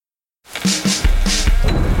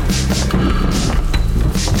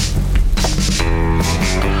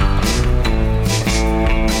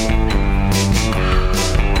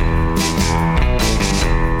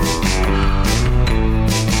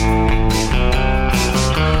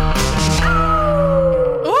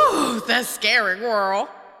scary girl.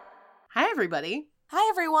 Hi, everybody. Hi,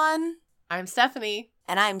 everyone. I'm Stephanie.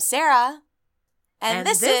 And I'm Sarah. And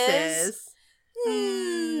this is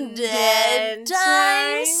Dead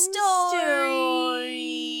Time Stories.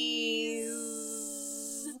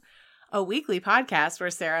 A weekly podcast where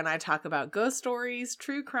Sarah and I talk about ghost stories,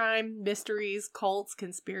 true crime, mysteries, cults,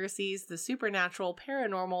 conspiracies, the supernatural,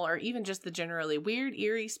 paranormal, or even just the generally weird,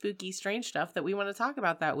 eerie, spooky, strange stuff that we want to talk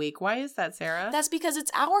about that week. Why is that, Sarah? That's because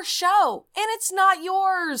it's our show, and it's not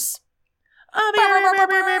yours. How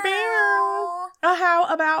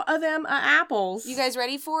about them apples? You guys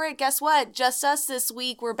ready for it? Guess what? Just us this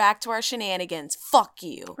week. We're back to our shenanigans. Fuck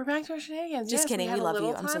you. We're back to our shenanigans. Just kidding. We love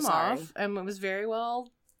you. I'm so sorry. And it was very well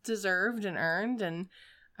deserved and earned, and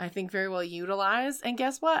I think very well utilized. And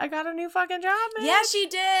guess what? I got a new fucking job, man. Yeah, she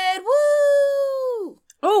did. Woo!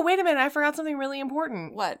 Oh, wait a minute. I forgot something really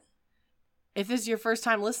important. What? If this is your first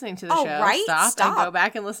time listening to the show, right? Stop and go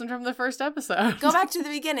back and listen from the first episode. Go back to the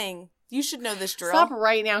beginning. You should know this drill. Stop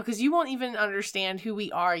right now, because you won't even understand who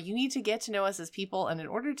we are. You need to get to know us as people, and in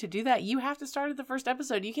order to do that, you have to start at the first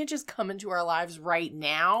episode. You can't just come into our lives right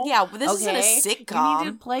now. Yeah, but this isn't a sitcom. You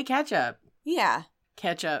need to play catch-up. Yeah.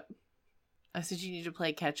 Ketchup. I said you need to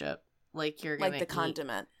play ketchup. Like you're gonna Like the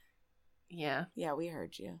condiment. Yeah. Yeah, we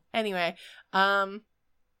heard you. Anyway,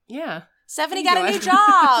 yeah. Stephanie got a new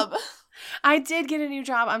job. I did get a new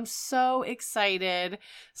job. I'm so excited.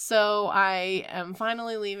 So I am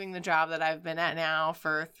finally leaving the job that I've been at now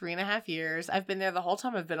for 3.5 years. I've been there the whole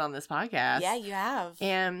time I've been on this podcast. Yeah, you have.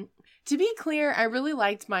 And to be clear, I really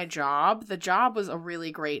liked my job. The job was a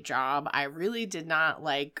really great job. I really did not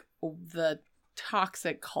like the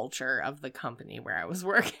toxic culture of the company where I was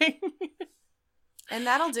working. And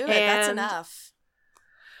that'll do it. That's enough.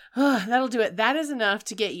 That'll do it. That is enough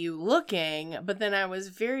to get you looking. But then I was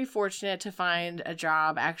very fortunate to find a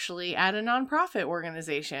job actually at a nonprofit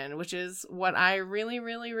organization, which is what I really,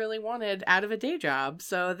 really, really wanted out of a day job.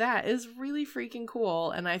 So that is really freaking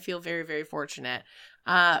cool. And I feel very, very fortunate.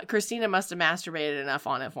 Christina must have masturbated enough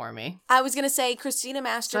on it for me. I was going to say Christina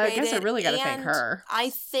masturbated. So I guess I really got to thank her. I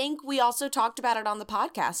think we also talked about it on the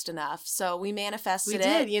podcast enough. So we manifested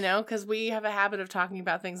it. We did, because we have a habit of talking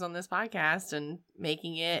about things on this podcast and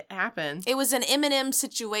making it happen. It was an Eminem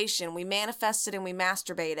situation. We manifested and we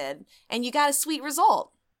masturbated. And you got a sweet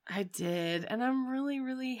result. I did. And I'm really,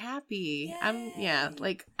 really happy.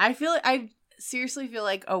 Yay. I seriously feel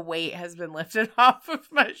like a weight has been lifted off of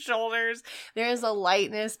my shoulders. There is a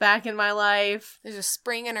lightness back in my life. There's a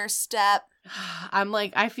spring in her step.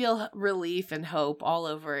 I feel relief and hope all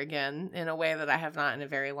over again in a way that I have not in a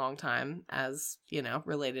very long time, as,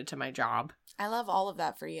 related to my job. I love all of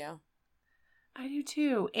that for you. I do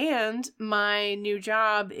too. And my new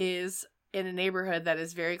job is in a neighborhood that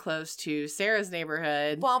is very close to Sarah's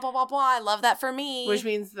neighborhood. Blah, blah, blah, blah. I love that for me. Which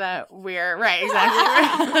means that we're... Right,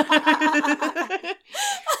 exactly.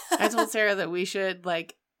 I told Sarah that we should,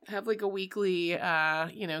 have, a weekly,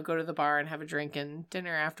 go to the bar and have a drink and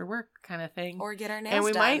dinner after work kind of thing. Or get our nails done. And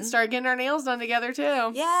we might start getting our nails done together,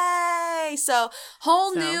 too. Yay! So,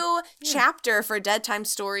 new chapter for Dead Time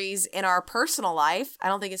Stories in our personal life. I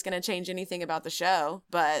don't think it's going to change anything about the show,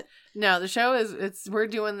 but... No, the show we're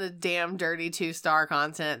doing the damn dirty 2-star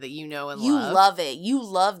content that you know and love. You love it. You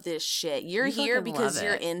love this shit. You're here because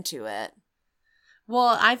you're into it.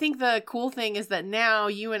 Well, I think the cool thing is that now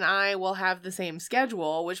you and I will have the same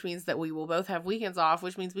schedule, which means that we will both have weekends off,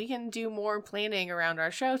 which means we can do more planning around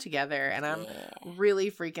our show together. And I'm really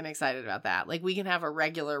freaking excited about that. We can have a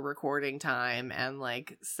regular recording time and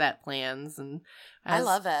set plans. And I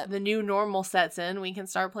love it. The new normal sets in, we can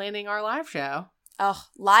start planning our live show. Oh,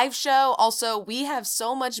 live show. Also, we have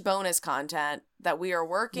so much bonus content that we are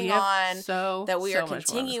working on, that we are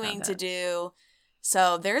continuing to do.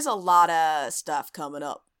 So there's a lot of stuff coming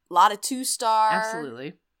up. A lot of 2-star.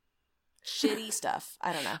 Absolutely. Shitty stuff.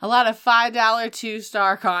 I don't know. A lot of $5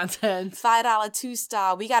 2-star content. $5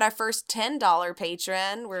 2-star. We got our first $10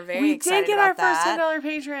 patron. We're very excited about that. We did get our first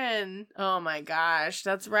 $10 patron. Oh my gosh.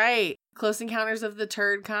 That's right. Close Encounters of the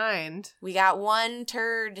Turd Kind. We got one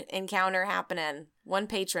turd encounter happening. One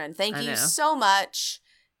patron. Thank you so much.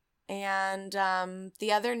 And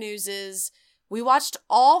the other news is... we watched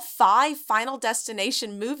all 5 Final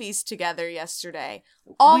Destination movies together yesterday.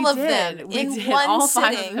 All of them in one sitting. All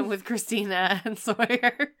 5 of them with Christina and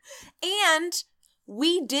Sawyer. And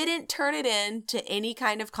we didn't turn it into any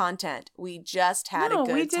kind of content. We just had a good time.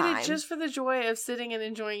 No, we did it just for the joy of sitting and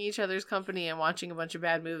enjoying each other's company and watching a bunch of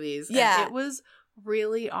bad movies. Yeah. And it was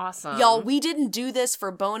really awesome. Y'all, we didn't do this for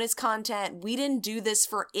bonus content. We didn't do this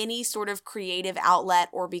for any sort of creative outlet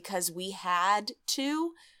or because we had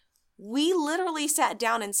to. We literally sat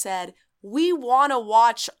down and said, we want to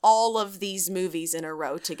watch all of these movies in a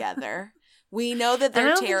row together. We know that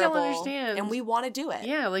they're terrible, and we want to do it.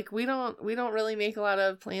 Yeah, like we don't really make a lot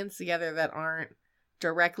of plans together that aren't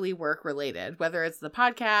directly work related. Whether it's the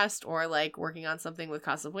podcast or like working on something with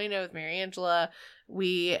Casa Bueno with Mary Angela,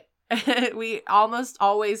 we almost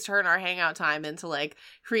always turn our hangout time into like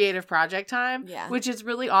creative project time, which is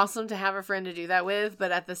really awesome to have a friend to do that with.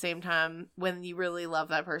 But at the same time, when you really love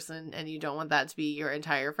that person and you don't want that to be your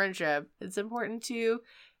entire friendship, it's important to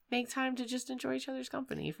make time to just enjoy each other's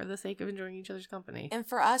company for the sake of enjoying each other's company. And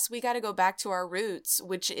for us, we got to go back to our roots,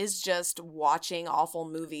 which is just watching awful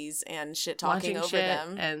movies and talking over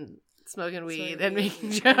them. And smoking weed and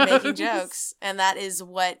making jokes. And that is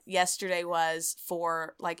what yesterday was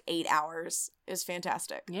for like 8 hours. It was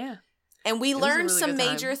fantastic. Yeah. And we learned really some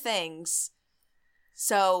major things.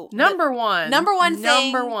 So number one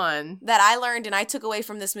thing that I learned and I took away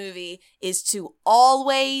from this movie is to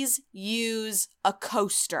always use a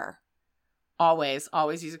coaster. Always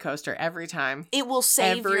use a coaster every time. It will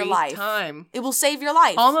save your life. It will save your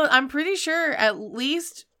life. I'm pretty sure at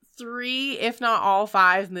least 3, if not all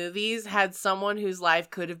 5 movies had someone whose life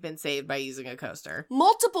could have been saved by using a coaster.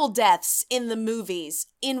 Multiple deaths in the movies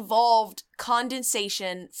involved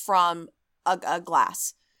condensation from a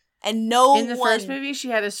glass. And in the first movie, she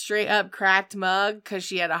had a straight up cracked mug because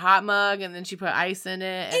she had a hot mug and then she put ice in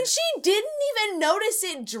it. And she didn't even notice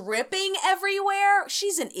it dripping everywhere.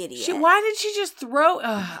 She's an idiot. Why did she just throw?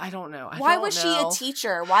 I don't know. Why was she a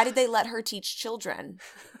teacher? Why did they let her teach children?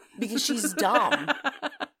 Because she's dumb.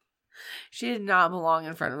 She did not belong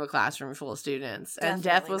in front of a classroom full of students. Definitely and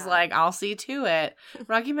Death was like, I'll see to it.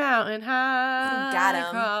 Rocky Mountain High, got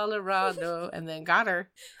him. Colorado. And then got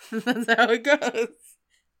her. That's how it goes.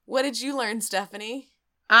 What did you learn, Stephanie?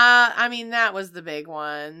 I mean, that was the big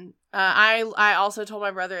one. I also told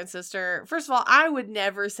my brother and sister, first of all, I would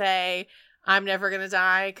never say I'm never going to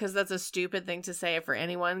die because that's a stupid thing to say for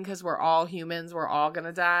anyone because we're all humans. We're all going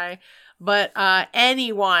to die. But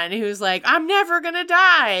anyone who's like, I'm never going to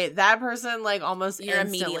die, that person like almost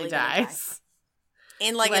instantly dies.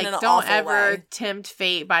 In like in an don't awful ever way. tempt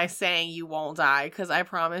fate by saying you won't die because I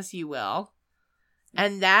promise you will.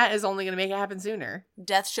 And that is only going to make it happen sooner.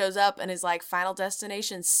 Death shows up and is like, Final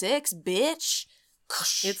Destination 6, bitch.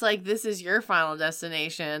 It's like, this is your final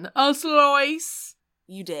destination. A slice.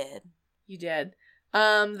 You did.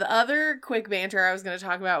 The other quick banter I was going to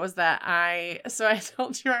talk about was that I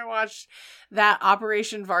told you I watched that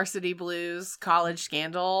Operation Varsity Blues college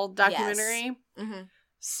scandal documentary. Yes. Mm-hmm.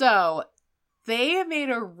 So they have made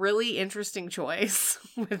a really interesting choice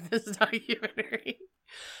with this documentary.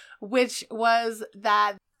 Which was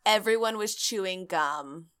that everyone was chewing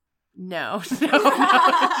gum. No.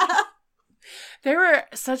 They were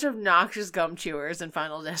such obnoxious gum chewers in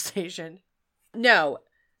Final Destination. No.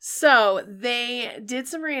 So they did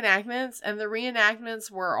some reenactments, and the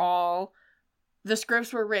reenactments were all, the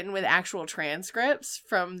scripts were written with actual transcripts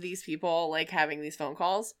from these people, like, having these phone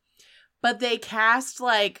calls. But they cast,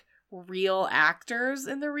 like, real actors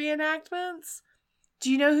in the reenactments. Do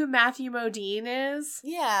you know who Matthew Modine is?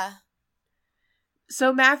 Yeah.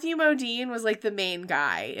 So Matthew Modine was like the main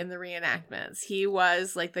guy in the reenactments. He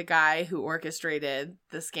was like the guy who orchestrated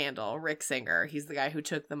the scandal, Rick Singer. He's the guy who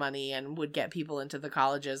took the money and would get people into the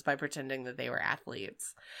colleges by pretending that they were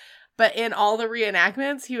athletes. But in all the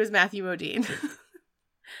reenactments, he was Matthew Modine.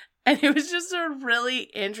 And it was just a really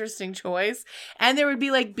interesting choice. And there would be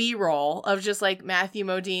like B-roll of just like Matthew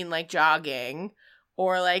Modine like jogging.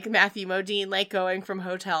 Or, like, Matthew Modine, like, going from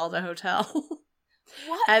hotel to hotel.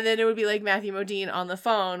 What? And then it would be, like, Matthew Modine on the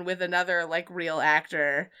phone with another, like, real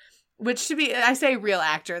actor. Which I say real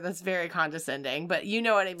actor, that's very condescending. But you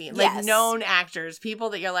know what I mean. Yes. Like, known actors. People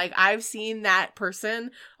that you're like, I've seen that person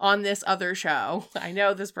on this other show. I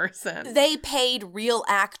know this person. They paid real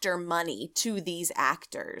actor money to these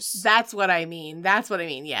actors. That's what I mean.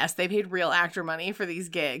 Yes, they paid real actor money for these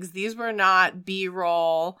gigs. These were not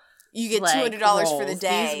B-roll. You get $200 for the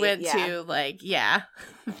day. These went to, like,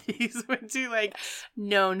 these went to, like,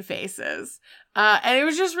 known faces. And it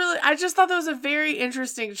was just really, I just thought that was a very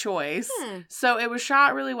interesting choice. So it was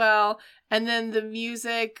shot really well. And then the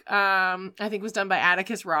music, I think was done by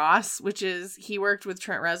Atticus Ross, he worked with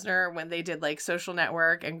Trent Reznor when they did, like, Social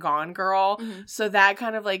Network and Gone Girl. Mm-hmm. So that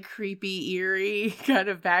kind of, like, creepy, eerie kind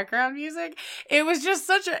of background music. It was just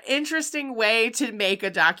such an interesting way to make a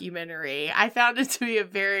documentary. I found it to be a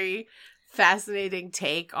very fascinating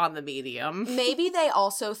take on the medium. Maybe they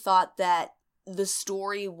also thought that the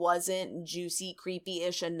story wasn't juicy,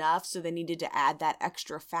 creepy-ish enough, so they needed to add that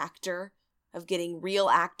extra factor of getting real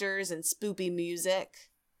actors and spoopy music.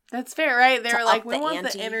 That's fair, right? They were like, we want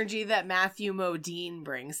ante. the energy that Matthew Modine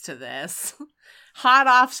brings to this. Hot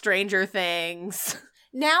off Stranger Things.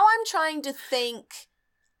 Now I'm trying to think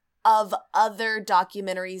of other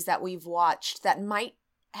documentaries that we've watched that might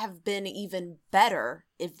have been even better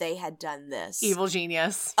if they had done this. Evil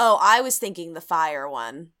Genius. Oh, I was thinking the Fire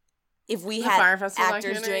one. If we had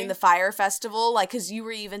actors doing the Fire Festival, like, because you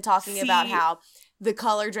were even talking about how the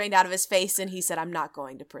color drained out of his face and he said, I'm not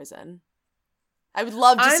going to prison. I would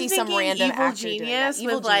love to see some random Evil actor Genius doing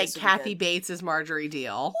that. with like Kathy Bates as Marjorie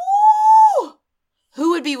Deal. Ooh!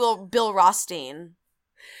 Who would be Bill Rothstein?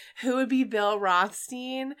 Who would be Bill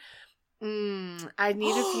Rothstein? I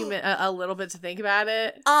need a little bit to think about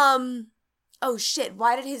it. Oh shit!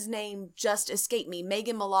 Why did his name just escape me?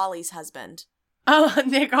 Megan Mullally's husband. Oh,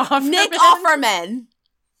 Nick Offerman. Nick Offerman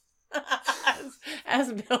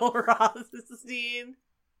as Bill Rothstein.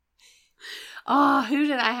 Oh, who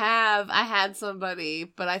did I have? I had somebody,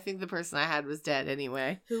 but I think the person I had was dead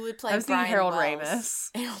anyway. Who would play? I was thinking Harold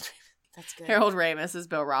Ramis. Ramis. That's good. Harold Ramis is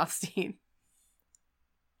Bill Rothstein.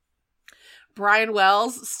 Brian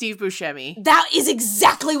Wells, Steve Buscemi. That is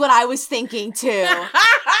exactly what I was thinking too.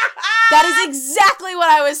 That is exactly what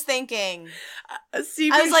I was thinking.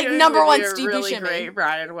 Steve I was like, number one, Steve really Buscemi. Great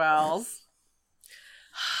Brian Wells.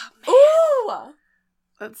 Ooh.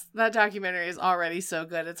 That documentary is already so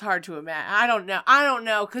good. It's hard to imagine. I don't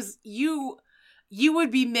know, because you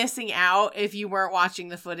would be missing out if you weren't watching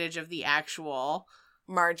the footage of the actual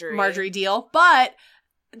Marjorie Deal. But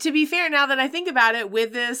to be fair, now that I think about it,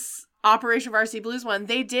 with this Operation Varsity Blues one,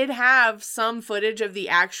 they did have some footage of the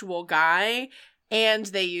actual guy, and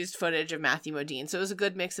they used footage of Matthew Modine. So it was a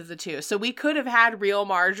good mix of the two. So we could have had real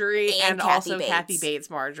Marjorie and also Kathy Bates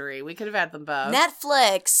Marjorie. We could have had them both.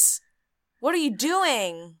 Netflix, what are you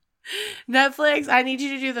doing? Netflix, I need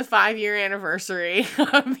you to do the 5-year anniversary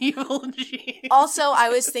of Evil Genius. Also, I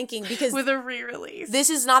was thinking, because with a re-release. This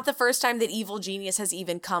is not the first time that Evil Genius has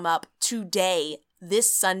even come up today,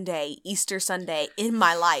 this Sunday, Easter Sunday, in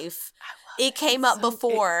my life. It came up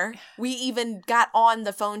before we even got on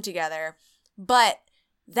the phone together. But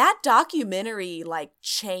that documentary, like,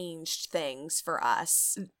 changed things for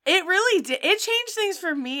us. It really did. It changed things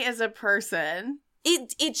for me as a person.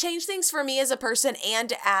 It changed things for me as a person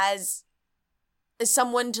and as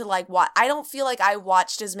someone to, like, watch. I don't feel like I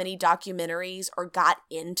watched as many documentaries or got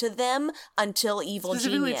into them until Evil Genius.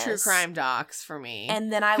 Specifically true crime docs for me.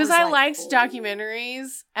 And then I was like, because I liked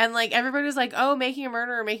documentaries, and, like, everybody was like, oh, Making a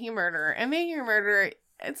Murderer. And Making a Murderer,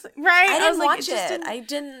 it's right. I didn't watch it. I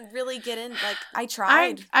didn't really get in. Like, I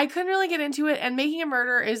tried. I couldn't really get into it. And Making a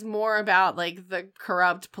Murderer is more about, like, the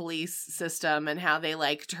corrupt police system and how they,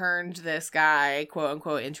 like, turned this guy, quote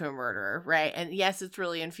unquote, into a murderer, right? And yes, it's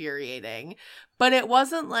really infuriating. But it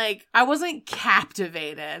wasn't like, I wasn't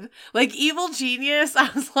captivated. Like, Evil Genius, I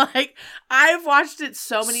was like, I've watched it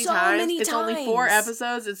so many times. It's only 4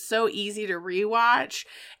 episodes. It's so easy to rewatch.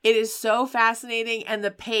 It is so fascinating, and the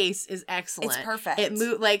pace is excellent. It's perfect. It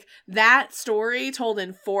moved, like, that story told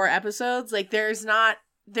in 4 episodes, like, there's not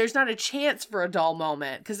a chance for a dull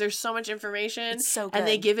moment because there's so much information. It's so good. And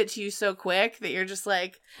they give it to you so quick that you're just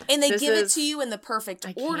like, and they give it to you in the perfect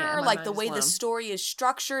order. Like, the way the story is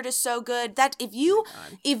structured is so good that if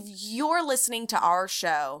you're listening to our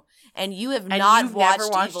show and you have not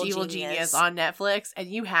watched Evil Genius on Netflix, and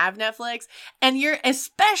you have Netflix, and you're,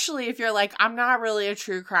 especially if you're like, I'm not really a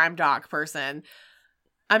true crime doc person.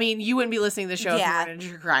 I mean, you wouldn't be listening to the show if you weren't into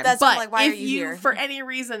true crime. That's but like, why if are you here? For any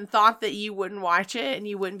reason, thought that you wouldn't watch it and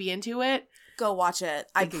you wouldn't be into it, go watch it.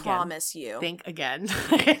 I promise you. Think again.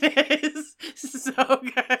 It is so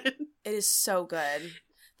good. It is so good.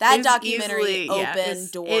 That documentary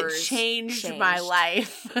opened doors. It changed my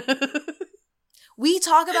life. We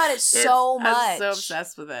talk about it so much. I'm so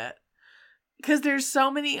obsessed with it.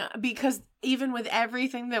 Because even with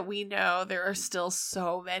everything that we know, there are still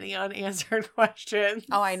so many unanswered questions.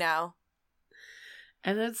 Oh, I know.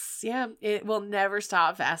 And it will never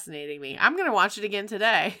stop fascinating me. I'm going to watch it again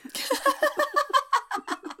today.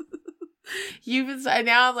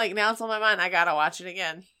 Now I'm like, now it's on my mind. I got to watch it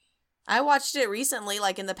again. I watched it recently,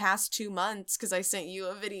 like in the past 2 months, because I sent you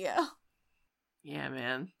a video. Yeah,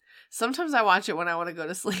 man. Sometimes I watch it when I want to go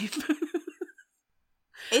to sleep.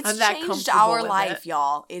 It's changed our life,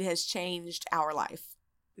 y'all. It has changed our life.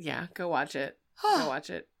 Yeah, go watch it. Go watch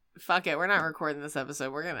it. Fuck it. We're not recording this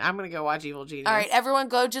episode. I'm gonna go watch Evil Genius. All right, everyone,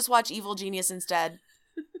 go just watch Evil Genius instead.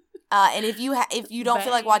 And if you don't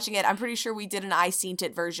feel like watching it, I'm pretty sure we did an I Seen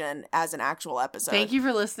It version as an actual episode. Thank you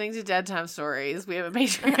for listening to Dead Time Stories. We have a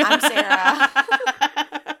Patreon. I'm Sarah.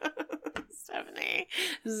 Stephanie.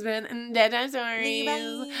 This has been Dead Time Stories.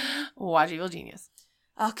 Bye. Watch Evil Genius.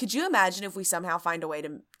 Could you imagine if we somehow find a way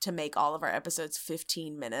to make all of our episodes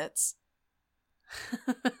 15 minutes?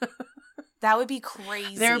 That would be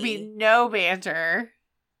crazy. There would be no banter.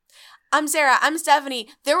 I'm Sarah. I'm Stephanie.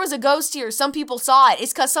 There was a ghost here. Some people saw it.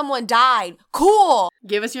 It's because someone died. Cool.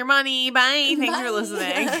 Give us your money. Bye. Thanks for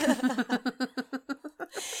listening.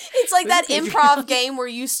 It's like that improv game where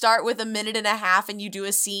you start with a minute and a half and you do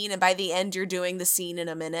a scene, and by the end you're doing the scene in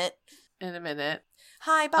a minute.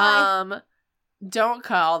 Hi, bye. Don't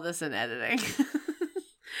call this an editing.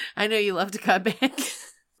 I know you love to cut back.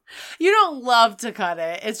 You don't love to cut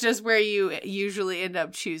it. It's just where you usually end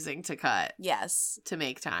up choosing to cut. Yes. To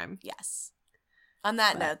make time. Yes. On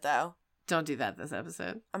that note, though. Don't do that this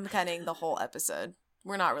episode. I'm cutting the whole episode.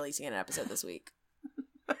 We're not releasing an episode this week.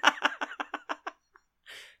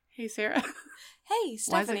 Hey, Sarah. Hey,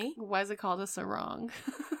 Stephanie. Why is it called a sarong?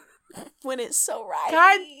 When it's so right.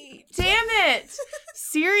 God damn it.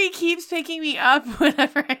 Siri keeps picking me up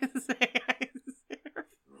whenever I say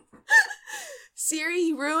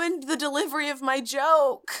Siri ruined the delivery of my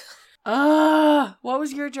joke. What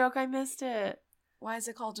was your joke? I missed it. Why is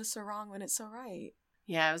it called a sarong when it's so right?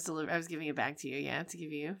 Yeah, I was giving it back to you. Yeah, to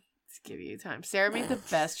give you time. Sarah made the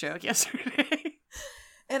best joke yesterday.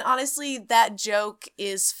 And honestly, that joke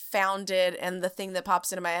is founded, and the thing that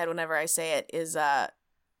pops into my head whenever I say it is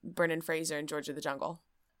Brendan Fraser in George of the Jungle.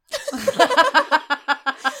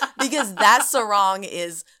 Because that sarong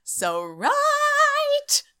is so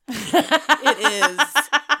right. It is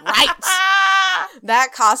right.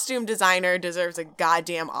 That costume designer deserves a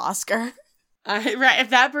goddamn Oscar. Right. If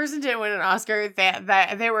that person didn't win an Oscar,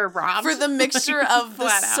 they were robbed. For the mixture of the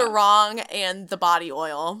sarong and the body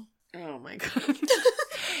oil. Oh my god.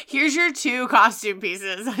 Here's your 2 costume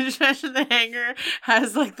pieces. I just mentioned the hanger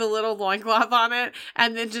has like the little loincloth on it,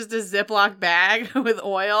 and then just a Ziploc bag with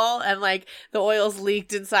oil, and like the oil's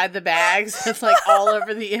leaked inside the bag, so it's like all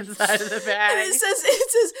over the inside of the bag. And it says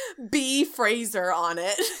B. Fraser on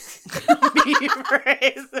it. B.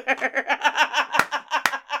 Fraser.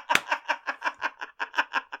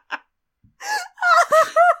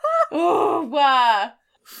 Oh, wow.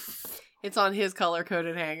 It's on his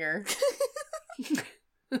color-coded hanger.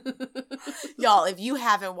 Y'all, if you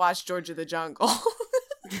haven't watched George of the Jungle.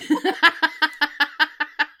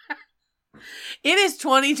 It is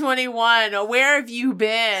 2021. Where have you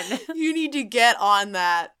been? You need to get on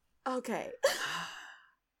that. Okay.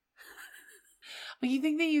 Well, you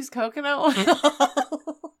think they use coconut oil?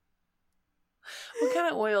 What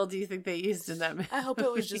kind of oil do you think they used in that movie? I hope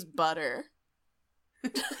it was just butter.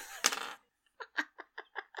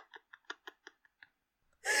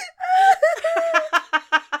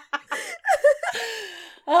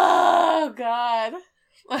 Oh, God.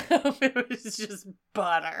 I hope it was just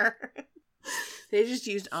butter. They just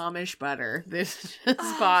used Amish butter. They just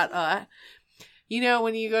bought,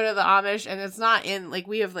 when you go to the Amish and it's not in, like,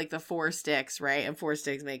 we have, like, the 4 sticks, right? And 4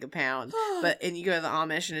 sticks make a pound. And you go to the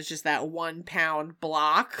Amish and it's just that 1 pound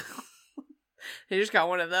block. They just got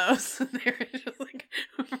one of those. And they were just, like,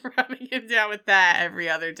 rubbing him down with that every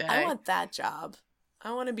other day. I want that job.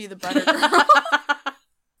 I want to be the butter girl.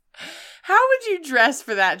 How would you dress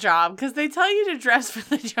for that job? Because they tell you to dress for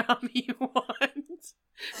the job you want,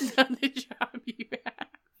 not the job you have.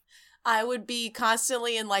 I would be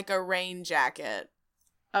constantly in like a rain jacket.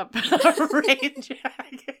 A rain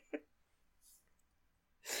jacket.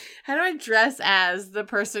 How do I dress as the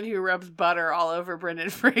person who rubs butter all over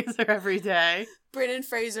Brendan Fraser every day? Brendan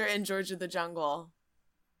Fraser in George of the Jungle.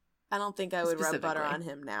 I don't think I would rub butter on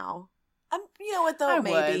him now. You know what though?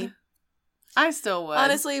 Maybe. Would. I still would.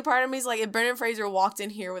 Honestly, part of me is like, if Brendan Fraser walked in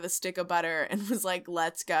here with a stick of butter and was like,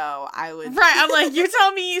 let's go, I would. Right, I'm like, you're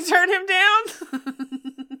telling me you turned him down?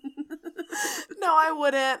 No, I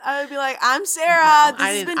wouldn't. I would be like, I'm Sarah. This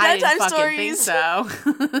has been Bedtime Stories. I think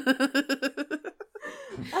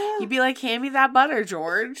so. You'd be like, hand me that butter,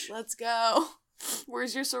 George. Let's go.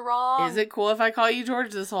 Where's your sarong? Is it cool if I call you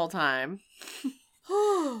George this whole time?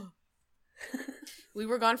 We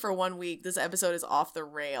were gone for 1 week. This episode is off the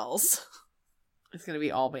rails. It's going to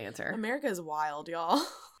be all banter. America is wild, y'all.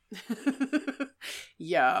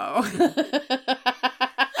 Yo.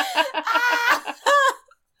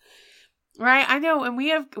 Right, I know, and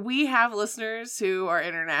we have listeners who are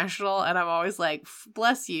international, and I'm always like,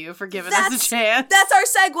 bless you for giving us a chance. That's our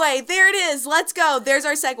segue. There it is. Let's go. There's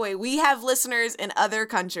our segue. We have listeners in other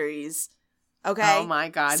countries. Okay? Oh my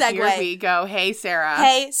God. Segue. Here we go. Hey, Sarah.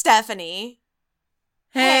 Hey, Stephanie.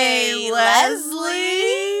 Hey,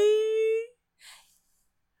 Leslie.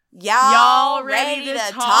 Y'all ready to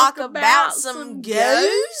talk about some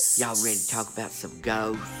ghosts? Y'all ready to talk about some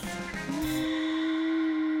ghosts?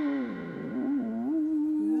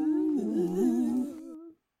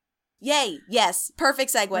 Yay. Yes.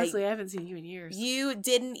 Perfect segue. Leslie, I haven't seen you in years. You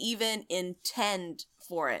didn't even intend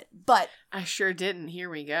for it, but I sure didn't. Here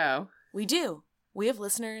we go. We do. We have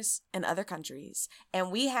listeners in other countries,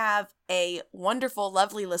 and we have a wonderful,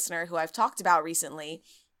 lovely listener who I've talked about recently.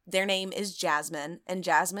 Their name is Jasmine, and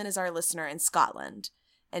Jasmine is our listener in Scotland.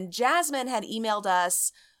 And Jasmine had emailed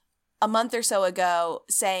us a month or so ago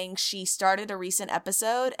saying she started a recent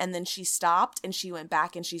episode and then she stopped and she went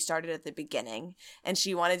back and she started at the beginning. And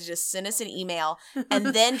she wanted to just send us an email. And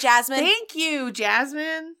then Jasmine... Thank you,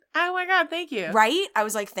 Jasmine. Oh my God, thank you. Right? I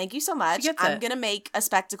was like, thank you so much. I'm going to make a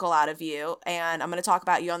spectacle out of you and I'm going to talk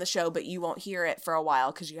about you on the show, but you won't hear it for a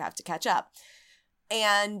while because you have to catch up.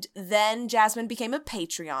 And then Jasmine became a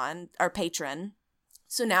patron.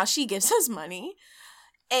 So now she gives us money.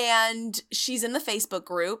 And she's in the Facebook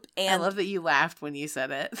group. And I love that you laughed when you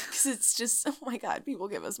said it. Because it's just, oh my God, people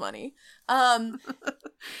give us money. Y'all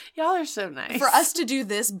are so nice. For us to do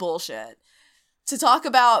this bullshit. To talk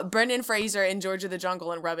about Brendan Fraser in George of the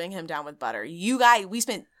Jungle and rubbing him down with butter. You guys, we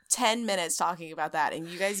spent 10 minutes talking about that and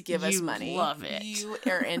you guys give us money. You love it. You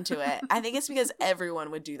are into it. I think it's because everyone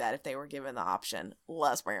would do that if they were given the option.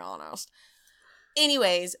 Let's be honest.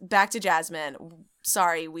 Anyways, back to Jasmine.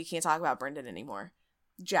 Sorry, we can't talk about Brendan anymore.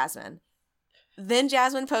 Jasmine. Then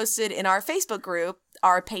Jasmine posted in our Facebook group,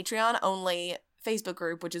 our Patreon-only Facebook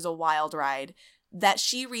group, which is a wild ride, that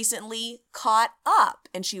she recently caught up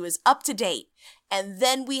and she was up to date. And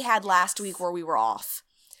then we had last week where we were off.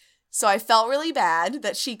 So I felt really bad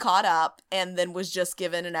that she caught up and then was just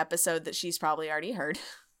given an episode that she's probably already heard.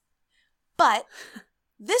 But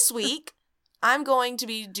this week, I'm going to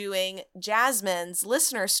be doing Jasmine's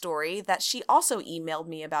listener story that she also emailed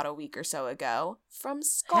me about a week or so ago from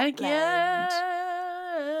Scotland. Heck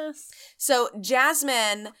yes. So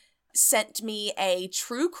Jasmine sent me a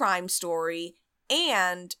true crime story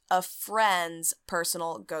and a friend's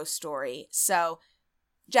personal ghost story. So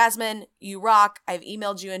Jasmine, you rock. I've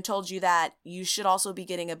emailed you and told you that. You should also be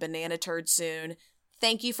getting a banana turd soon.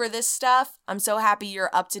 Thank you for this stuff. I'm so happy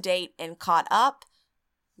you're up to date and caught up.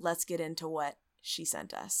 Let's get into what she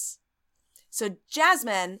sent us. So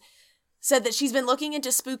Jasmine said that she's been looking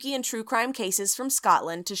into spooky and true crime cases from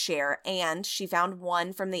Scotland to share, and she found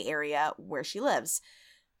one from the area where she lives.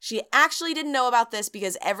 She actually didn't know about this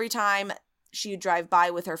because every time she would drive by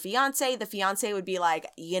with her fiance, the fiance would be like,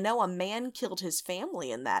 you know, a man killed his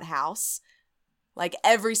family in that house. Like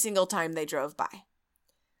every single time they drove by.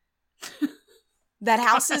 That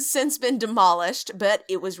house has since been demolished, but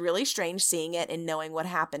it was really strange seeing it and knowing what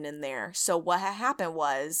happened in there. So what happened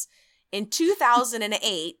was, in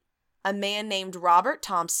 2008, a man named Robert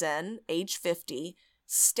Thompson, age 50,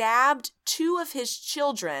 stabbed two of his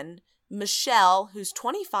children, Michelle, who's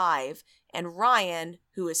 25, and Ryan,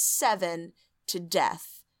 who is 7, to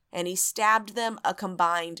death. And he stabbed them a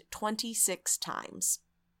combined 26 times.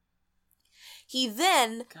 He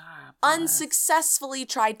then unsuccessfully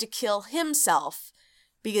tried to kill himself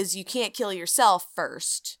because you can't kill yourself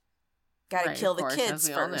first. Gotta kill the kids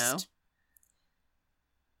first.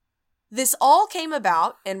 This all came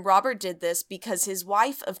about, and Robert did this because his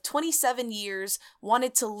wife of 27 years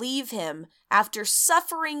wanted to leave him after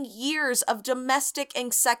suffering years of domestic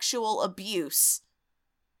and sexual abuse.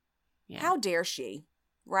 Yeah. How dare she,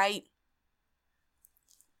 right?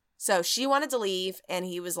 So she wanted to leave, and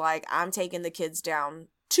he was like, I'm taking the kids down.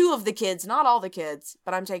 2 of the kids, not all the kids,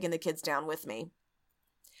 but I'm taking the kids down with me.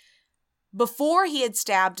 Before he had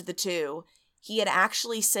stabbed the 2, he had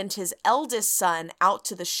actually sent his eldest son out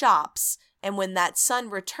to the shops, and when that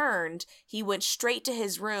son returned, he went straight to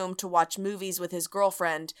his room to watch movies with his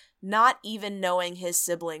girlfriend, not even knowing his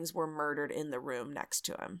siblings were murdered in the room next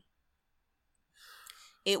to him.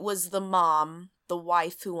 It was the mom, the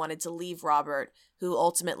wife who wanted to leave Robert, who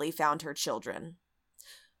ultimately found her children.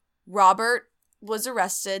 Robert was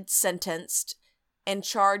arrested, sentenced, and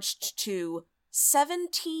charged to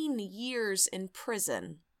 17 years in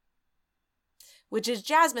prison. Which, as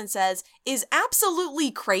Jasmine says, is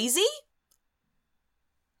absolutely crazy.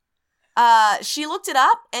 She looked it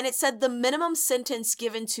up, and it said the minimum sentence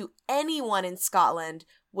given to anyone in Scotland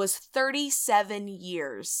was 37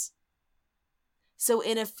 years. So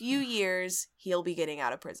in a few years, he'll be getting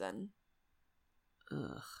out of prison.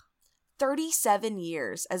 Ugh. 37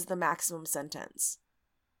 years as the maximum sentence.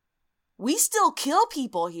 We still kill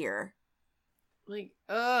people here. Like,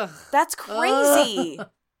 ugh. That's crazy. Ugh.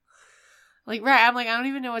 Like, right, I'm like, I don't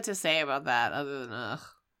even know what to say about that other than, ugh.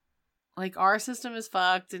 Like, our system is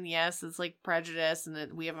fucked, and yes, it's, like, prejudice, and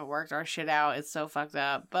that we haven't worked our shit out. It's so fucked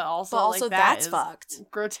up. But also like, that's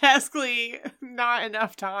fucked. Grotesquely not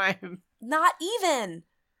enough time. Not even.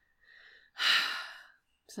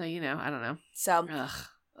 So, you know, I don't know. So,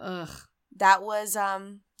 Ugh. That was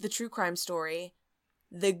the true crime story.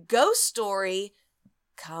 The ghost story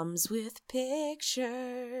comes with pictures.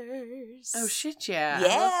 Oh, shit, yeah. Yeah.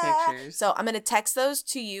 I love pictures. So I'm going to text those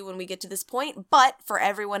to you when we get to this point. But for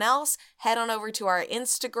everyone else, head on over to our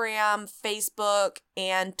Instagram, Facebook,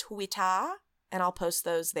 and Twitter, and I'll post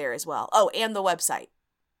those there as well. Oh, and the website.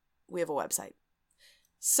 We have a website.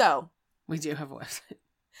 So. We do have a website.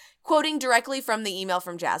 Quoting directly from the email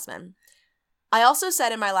from Jasmine. I also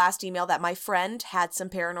said in my last email that my friend had some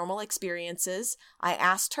paranormal experiences. I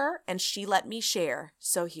asked her and she let me share,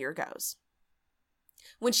 so here goes.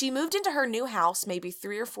 When she moved into her new house maybe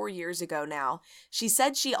 3 or 4 years ago now, she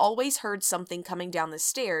said she always heard something coming down the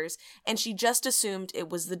stairs and she just assumed it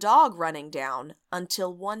was the dog running down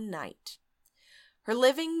until one night. Her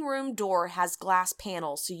living room door has glass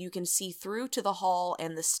panels so you can see through to the hall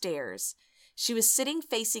and the stairs. She was sitting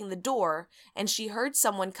facing the door, and she heard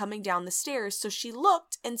someone coming down the stairs, so she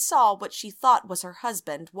looked and saw what she thought was her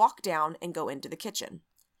husband walk down and go into the kitchen.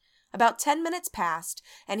 About 10 minutes passed,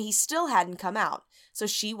 and he still hadn't come out, so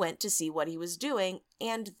she went to see what he was doing,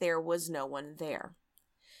 and there was no one there.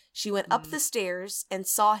 She went up the stairs and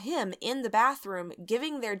saw him in the bathroom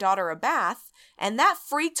giving their daughter a bath, and that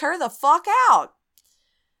freaked her the fuck out.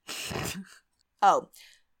 Oh,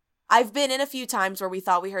 I've been in a few times where we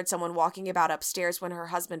thought we heard someone walking about upstairs when her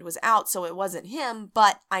husband was out, so it wasn't him,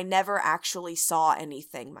 but I never actually saw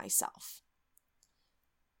anything myself.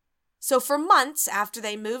 So for months after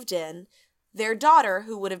they moved in, their daughter,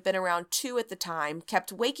 who would have been around 2 at the time,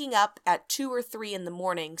 kept waking up at 2 or 3 in the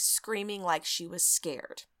morning screaming like she was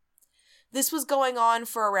scared. This was going on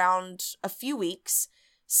for around a few weeks.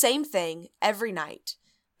 Same thing every night.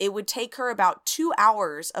 It would take her about 2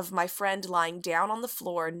 hours of my friend lying down on the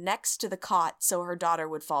floor next to the cot so her daughter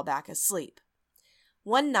would fall back asleep.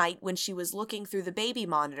 One night when she was looking through the baby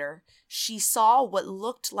monitor, she saw what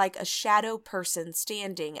looked like a shadow person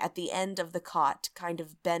standing at the end of the cot, kind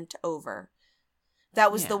of bent over.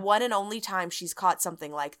 That was the one and only time she's caught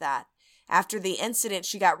something like that. After the incident,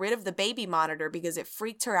 she got rid of the baby monitor because it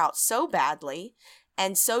freaked her out so badly.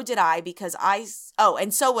 And so did I because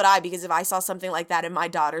so would I because if I saw something like that in my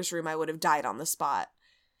daughter's room, I would have died on the spot.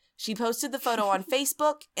 She posted the photo on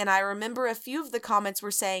Facebook, and I remember a few of the comments were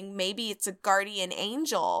saying maybe it's a guardian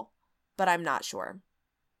angel, but I'm not sure.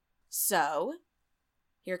 So,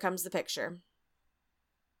 here comes the picture.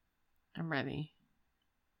 I'm ready.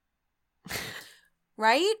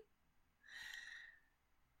 Right?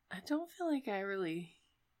 I don't feel like I really...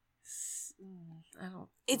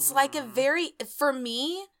 It's like for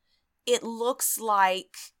me, it looks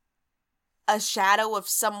like a shadow of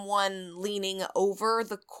someone leaning over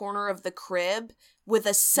the corner of the crib with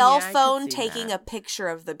a cell phone taking a picture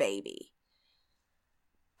of the baby.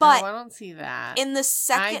 But no, I don't see that. In the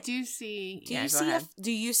second, I do see.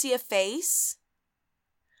 Do you see a face?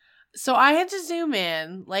 So I had to zoom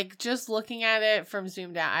in, like just looking at it from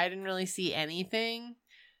zoomed out. I didn't really see anything.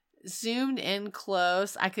 Zoomed in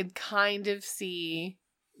close, I could kind of see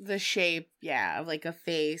the shape, of like a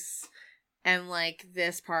face and like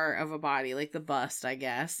this part of a body, like the bust, I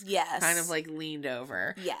guess. Yes. Kind of like leaned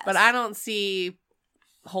over. Yes. But I don't see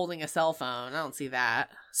holding a cell phone. I don't see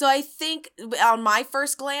that. So I think on my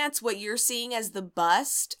first glance, what you're seeing as the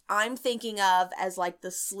bust, I'm thinking of as like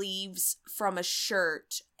the sleeves from a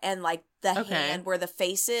shirt and like the hand where the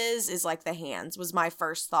face is like the hands was my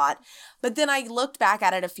first thought. But then I looked back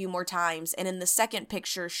at it a few more times, and in the second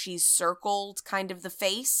picture, she's circled kind of the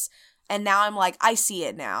face. And now I'm like, I see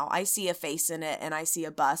it now. I see a face in it, and I see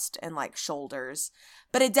a bust and like shoulders.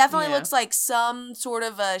 But it definitely looks like some sort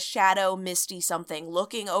of a shadow, misty something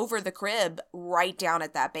looking over the crib right down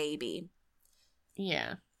at that baby.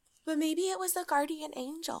 Yeah. But maybe it was the guardian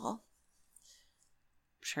angel.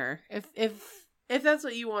 Sure. If that's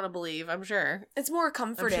what you want to believe, I'm sure. It's more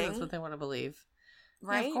comforting. I'm sure that's what they want to believe.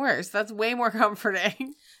 Right? Yeah, of course. That's way more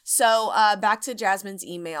comforting. So, back to Jasmine's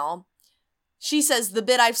email. She says, the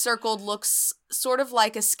bit I've circled looks sort of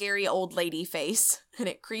like a scary old lady face, and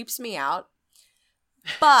it creeps me out.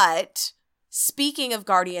 But, speaking of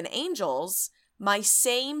guardian angels, my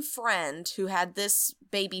same friend who had this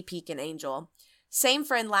baby peeking angel, same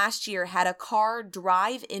friend last year had a car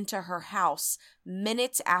drive into her house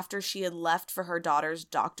minutes after she had left for her daughter's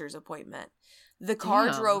doctor's appointment. The car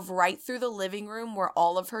drove right through the living room where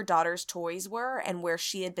all of her daughter's toys were and where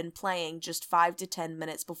she had been playing just 5 to 10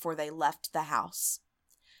 minutes before they left the house.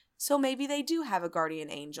 So maybe they do have a guardian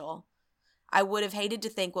angel. I would have hated to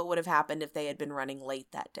think what would have happened if they had been running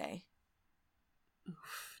late that day.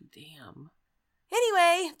 Oof, damn.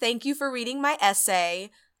 Anyway, thank you for reading my essay.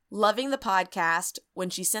 Loving the podcast. When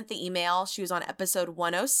she sent the email, she was on episode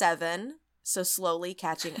 107. so slowly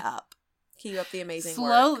catching up. Keep up the amazing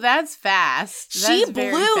work. That's fast. She blew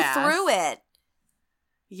through it.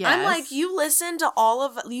 Yes. I'm like, you listen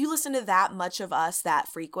to that much of us that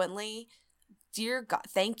frequently. Dear God,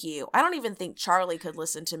 thank you. I don't even think Charlie could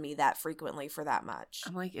listen to me that frequently for that much.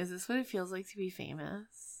 I'm like, is this what it feels like to be famous?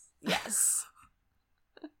 Yes.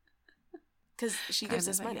 Because she gives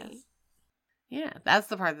us money. Yeah, that's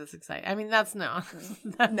the part that's exciting. I mean, that's no.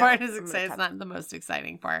 That part is exciting. It's not the most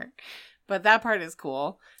exciting part. But that part is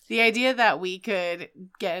cool. The idea that we could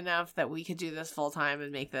get enough that we could do this full time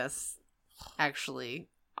and make this actually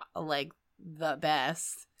like the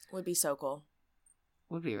best would be so cool.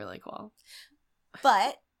 Would be really cool.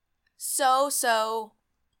 But so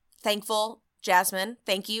thankful. Jasmine,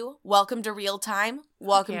 thank you. Welcome to Real Time.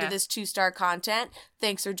 Welcome to this 2-star content.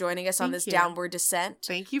 Thanks for joining us on this downward descent.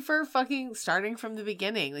 Thank you for fucking starting from the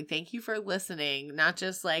beginning. Like, thank you for listening, not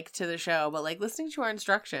just like to the show, but like listening to our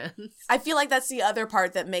instructions. I feel like that's the other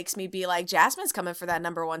part that makes me be like, Jasmine's coming for that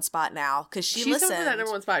number 1 spot now because she's coming for that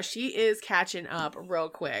number 1 spot. She is catching up real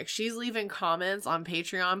quick. She's leaving comments on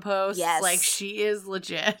Patreon posts. Yes, like she is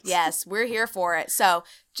legit. Yes, we're here for it. So,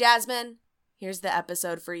 Jasmine, here's the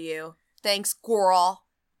episode for you. Thanks, girl.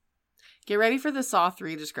 Get ready for the Saw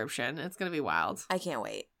 3 description. It's going to be wild. I can't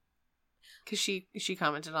wait. Because she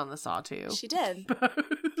commented on the Saw 2. She did.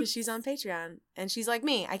 Because she's on Patreon. And she's like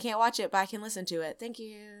me. I can't watch it, but I can listen to it. Thank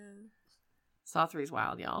you. Saw 3's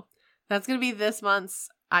wild, y'all. That's going to be this month's.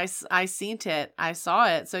 I seen it. I saw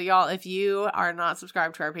it. So, y'all, if you are not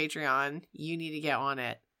subscribed to our Patreon, you need to get on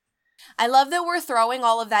it. I love that we're throwing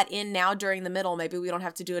all of that in now during the middle. Maybe we don't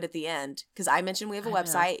have to do it at the end. Because I mentioned we have a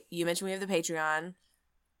website. You mentioned we have the Patreon.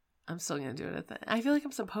 I'm still going to do it at the end. I feel like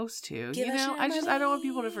I'm supposed to. Give you know, I don't want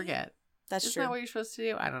people to forget. That's Isn't true. that what you're supposed to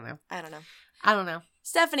do? I don't know. I don't know.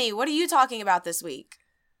 Stephanie, what are you talking about this week?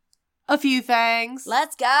 A few things.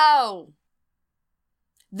 Let's go.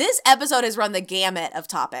 This episode has run the gamut of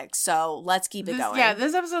topics, so let's keep it going. Yeah,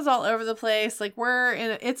 this episode's all over the place. Like,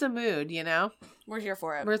 it's a mood, you know? We're here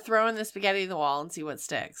for it. We're throwing the spaghetti at the wall and see what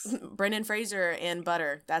sticks. Brendan Fraser and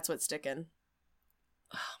butter. That's what's sticking.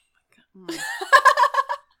 Oh, my God.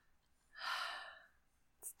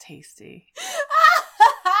 It's tasty.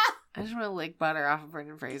 I just want to lick butter off of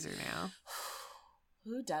Brendan Fraser now.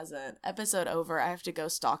 Who doesn't? Episode over. I have to go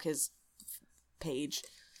stalk his page.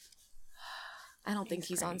 I don't think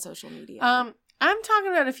he's on social media. I'm talking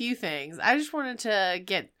about a few things. I just wanted to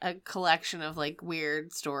get a collection of like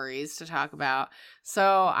weird stories to talk about. So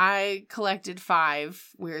I collected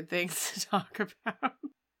 5 weird things to talk about.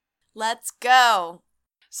 Let's go.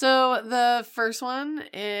 So the first one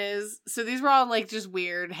is, so these were all like just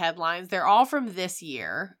weird headlines. They're all from this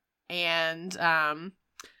year. And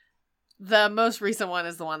the most recent one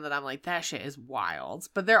is the one that I'm like, that shit is wild.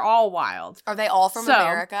 But they're all wild. Are they all from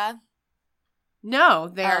America? No,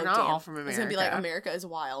 they are not all from America. It's going to be like, America is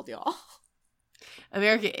wild, y'all.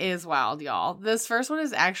 America is wild, y'all. This first one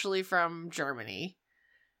is actually from Germany.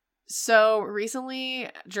 So recently,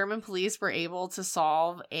 German police were able to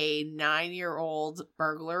solve a 9-year-old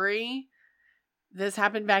burglary. This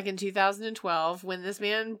happened back in 2012 when this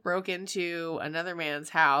man broke into another man's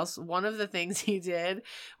house. One of the things he did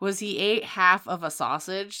was he ate half of a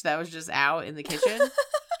sausage that was just out in the kitchen.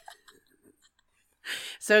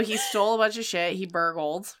 So he stole a bunch of shit. He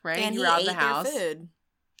burgled, right? And he robbed the house. Their food.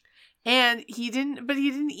 And he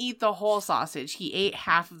didn't eat the whole sausage. He ate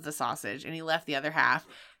half of the sausage and he left the other half.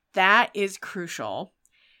 That is crucial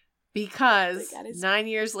because 9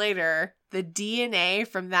 years later, the DNA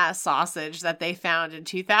from that sausage that they found in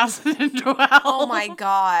 2012. Oh my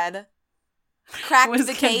God. Cracked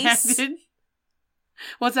the case.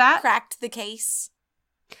 What's that? Cracked the case.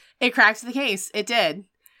 It cracked the case. It did.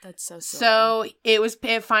 That's so silly. So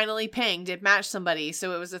it finally pinged. It matched somebody.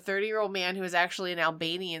 So it was a 30-year-old man who was actually an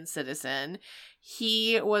Albanian citizen.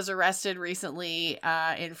 He was arrested recently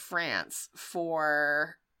in France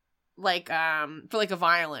for a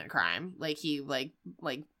violent crime. Like he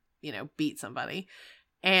beat somebody.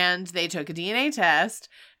 And they took a DNA test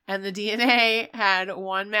and the DNA had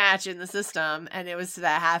one match in the system and it was to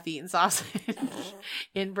that half-eaten sausage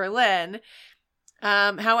in Berlin.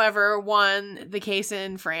 However, the case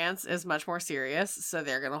in France is much more serious, so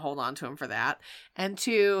they're going to hold on to him for that. And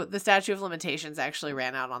 2, the statute of limitations actually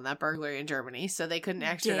ran out on that burglary in Germany, so they couldn't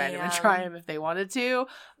extradite him and try him if they wanted to,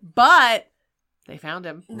 but they found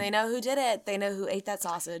him. They know who did it. They know who ate that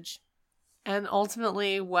sausage. And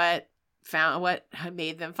ultimately, what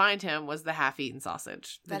made them find him was the half-eaten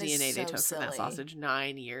sausage. The DNA they took from that sausage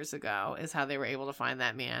 9 years ago is how they were able to find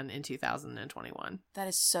that man in 2021. That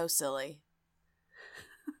is so silly.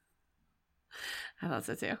 I thought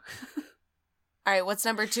so too. All right, what's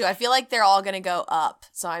number 2? I feel like they're all going to go up,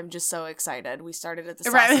 so I'm just so excited. We started at the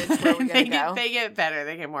sausage. Right. Where are we going to go? They get better.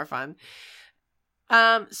 They get more fun.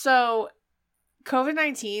 So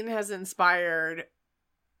COVID-19 has inspired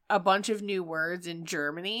a bunch of new words in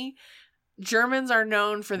Germany. Germans are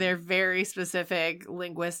known for their very specific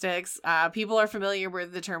linguistics. People are familiar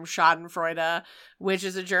with the term Schadenfreude, which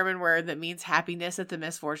is a German word that means happiness at the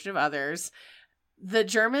misfortune of others. The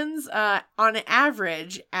Germans, on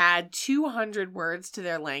average, add 200 words to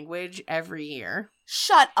their language every year.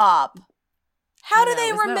 Shut up. How do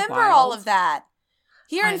they remember all of that?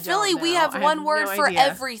 Here in Philly, we have one word for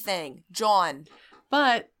everything. John.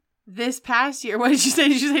 But this past year, what did you say?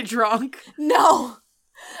 Did you say drunk? No.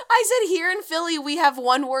 I said here in Philly, we have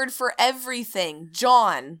one word for everything.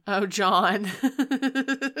 John. Oh, John.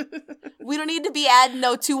 We don't need to be adding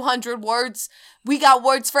no 200 words. We got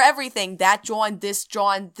words for everything. That John, this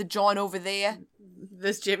John, the John over there.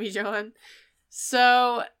 This Jimmy John.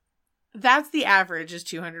 So that's the average is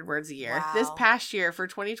 200 words a year. Wow. This past year for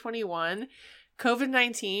 2021,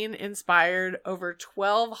 COVID-19 inspired over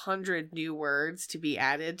 1,200 new words to be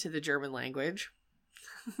added to the German language.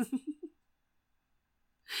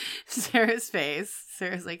 Sarah's face.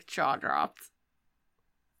 Sarah's like jaw dropped.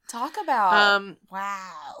 Talk about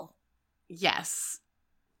wow. Yes.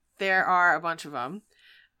 There are a bunch of them.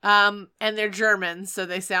 And they're German, so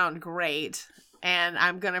they sound great. And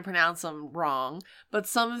I'm going to pronounce them wrong. But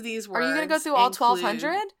some of these words Are you going to go through all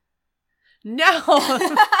 1,200? No.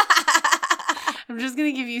 I'm just going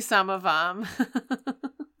to give you some of them.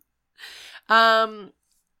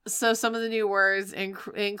 So some of the new words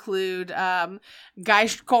include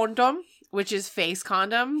Geistkondom, which is face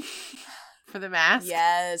condom for the mask.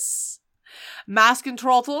 Yes.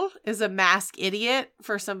 Maskentrottel is a mask idiot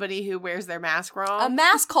for somebody who wears their mask wrong. A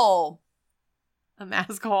mask hole. A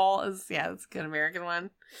mask hole is, that's a good American one.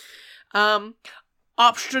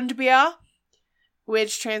 Abstandbier,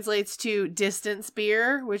 which translates to distance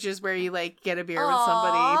beer, which is where you like get a beer with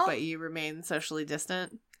somebody, but you remain socially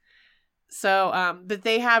distant. So, but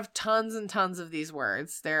they have tons and tons of these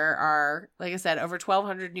words. There are, like I said, over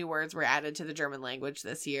 1,200 new words were added to the German language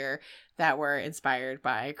this year that were inspired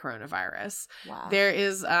by coronavirus. Wow. There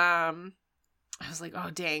is, I was like, oh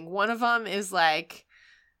dang, one of them is like,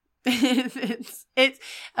 I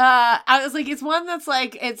was like, it's one that's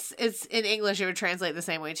like, it's in English, it would translate the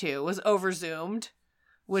same way too. It was overzoomed,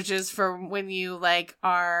 which is for when you like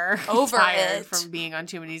are tired from being on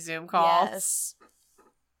too many Zoom calls. Yes.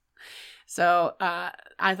 So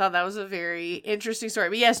I thought that was a very interesting story.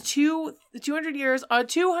 But yes, 200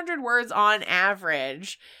 words on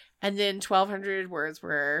average, and then 1,200 words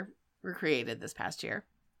were created this past year.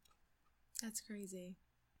 That's crazy.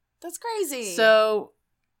 That's crazy. So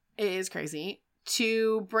it is crazy.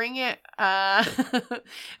 To bring it,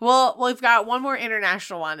 well, we've got one more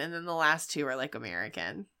international one, and then the last two are like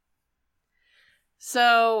American.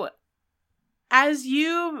 So as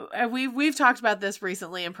we've talked about this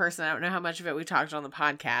recently in person. I don't know how much of it we talked on the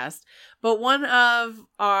podcast, but one of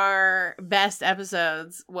our best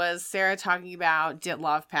episodes was Sarah talking about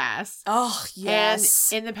Dyatlov Pass. Oh,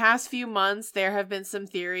 yes. And in the past few months, there have been some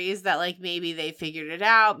theories that like maybe they figured it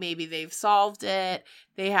out, maybe they've solved it,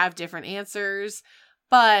 they have different answers,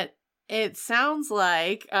 but it sounds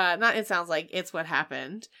like, it's what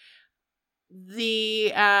happened.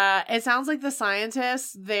 It sounds like the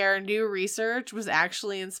scientists, their new research was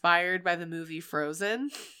actually inspired by the movie Frozen.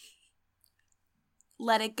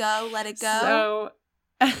 Let it go, let it go.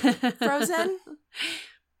 So Frozen?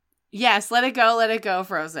 Yes, let it go,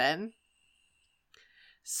 Frozen.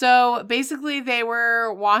 So basically they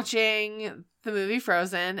were watching the movie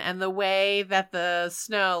Frozen, and the way that the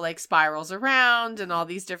snow like spirals around and all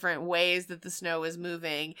these different ways that the snow is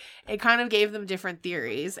moving, it kind of gave them different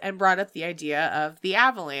theories and brought up the idea of the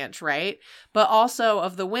avalanche, right? But also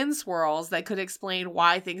of the wind swirls that could explain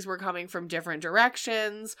why things were coming from different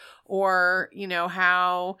directions, or, you know,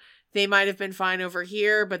 how they might have been fine over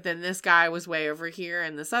here, but then this guy was way over here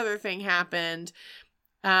and this other thing happened.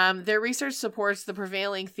 Their research supports the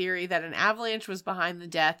prevailing theory that an avalanche was behind the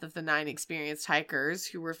death of the 9 experienced hikers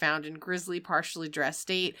who were found in grisly, partially dressed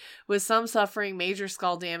state, with some suffering major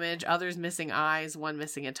skull damage, others missing eyes, one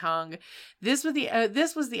missing a tongue. This was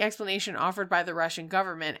the explanation offered by the Russian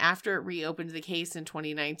government after it reopened the case in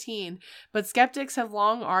 2019, but skeptics have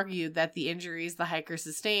long argued that the injuries the hikers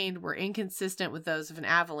sustained were inconsistent with those of an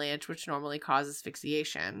avalanche, which normally causes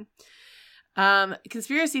asphyxiation.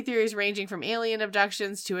 Conspiracy theories ranging from alien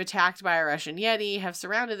abductions to attacked by a Russian Yeti have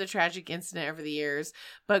surrounded the tragic incident over the years,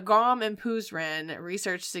 but Gaume and Pouzrin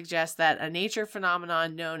research suggests that a nature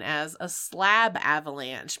phenomenon known as a slab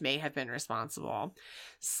avalanche may have been responsible.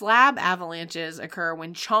 Slab avalanches occur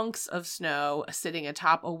when chunks of snow sitting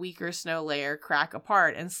atop a weaker snow layer crack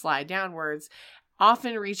apart and slide downwards,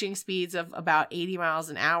 often reaching speeds of about 80 miles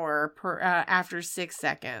an hour after 6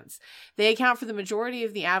 seconds. They account for the majority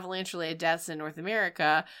of the avalanche-related deaths in North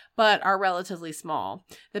America, but are relatively small.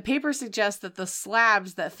 The paper suggests that the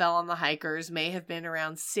slabs that fell on the hikers may have been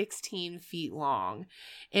around 16 feet long.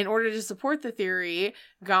 In order to support the theory,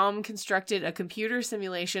 Gaume constructed a computer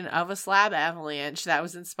simulation of a slab avalanche that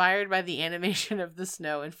was inspired by the animation of the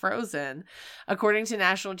snow in Frozen. According to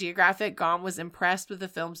National Geographic, Gaume was impressed with the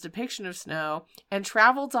film's depiction of snow and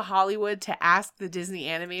traveled to Hollywood to ask the Disney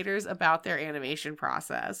animators about their animation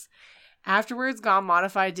process. Afterwards, Gaume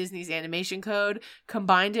modified Disney's animation code,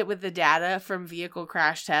 combined it with the data from vehicle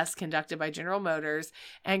crash tests conducted by General Motors,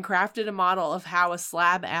 and crafted a model of how a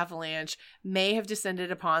slab avalanche may have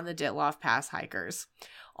descended upon the Dyatlov Pass hikers.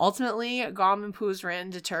 Ultimately, Gaume and Pouzrin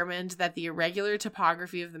determined that the irregular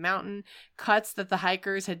topography of the mountain, cuts that the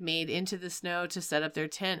hikers had made into the snow to set up their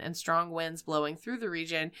tent, and strong winds blowing through the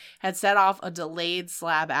region had set off a delayed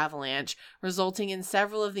slab avalanche, resulting in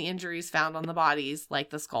several of the injuries found on the bodies, like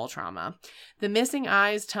the skull trauma. The missing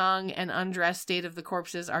eyes, tongue, and undressed state of the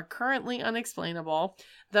corpses are currently unexplainable,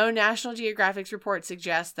 though National Geographic's report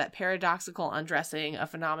suggests that paradoxical undressing, a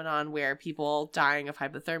phenomenon where people dying of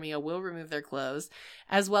hypothermia will remove their clothes,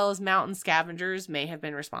 as well as mountain scavengers, may have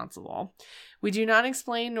been responsible. We do not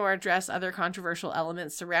explain nor address other controversial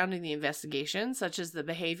elements surrounding the investigation, such as the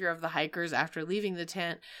behavior of the hikers after leaving the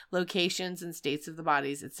tent, locations and states of the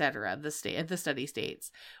bodies, etc., the study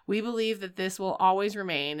states. We believe that this will always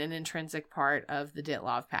remain an intrinsic part of the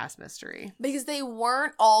Dyatlov Pass mystery. Because they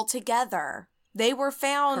weren't all together. They were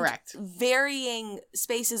found Correct. varying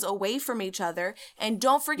spaces away from each other. And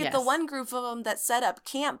don't forget the one group of them that set up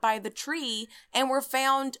camp by the tree and were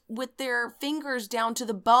found with their fingers down to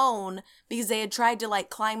the bone because they had tried to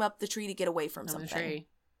climb up the tree to get away from something.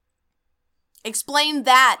 Explain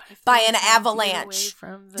that by an avalanche.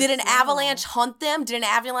 Did an avalanche hunt them? Did an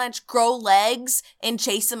avalanche grow legs and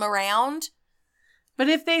chase them around? But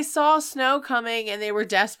if they saw snow coming and they were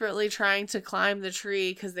desperately trying to climb the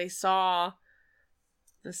tree because they saw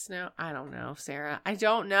the snow, I don't know, Sarah. I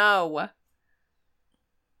don't know.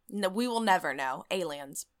 No, we will never know.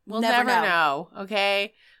 Aliens. We'll never know,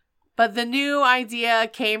 okay? But the new idea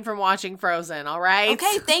came from watching Frozen, all right?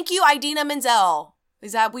 Okay, thank you, Idina Menzel.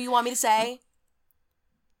 Is that what you want me to say?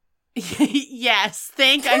 Yes,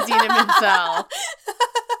 thank Idina Menzel.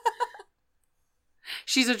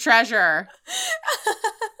 She's a treasure.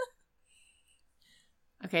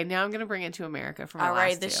 Okay, now I'm going to bring it to America for my last two. All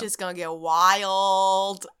right, this shit's going to get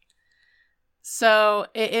wild. So,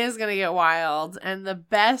 it is going to get wild. And the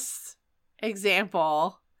best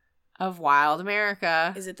example of wild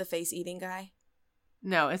America... Is it the face-eating guy?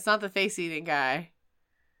 No, it's not the face-eating guy.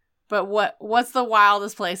 But what's the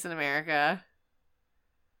wildest place in America?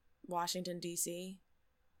 Washington, D.C.?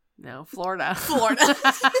 No, Florida. Florida.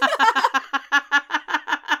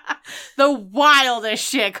 The wildest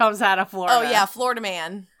shit comes out of Florida. Oh, yeah, Florida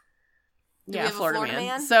man. Yeah, Florida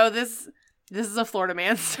man. So this is a Florida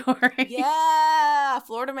man story. Yeah,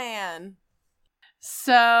 Florida man.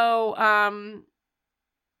 So,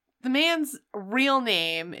 the man's real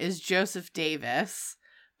name is Joseph Davis,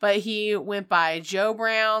 but he went by Joe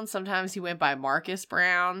Brown. Sometimes he went by Marcus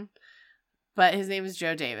Brown, but his name is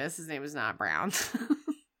Joe Davis. His name is not Brown.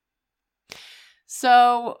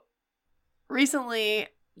 So, recently,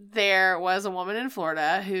 there was a woman in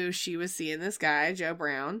Florida who she was seeing this guy, Joe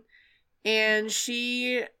Brown, and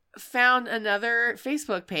she found another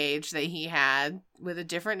Facebook page that he had with a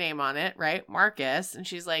different name on it, right? Marcus. And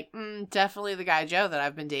she's like, definitely the guy Joe that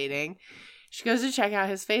I've been dating. She goes to check out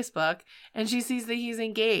his Facebook and she sees that he's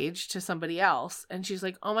engaged to somebody else. And she's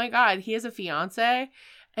like, oh my God, he has a fiance.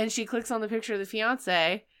 And she clicks on the picture of the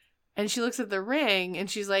fiance and she looks at the ring and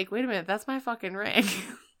she's like, wait a minute, that's my fucking ring.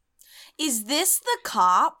 Is this the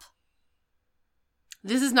cop?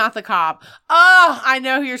 This is not the cop. Oh, I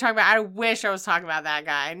know who you're talking about. I wish I was talking about that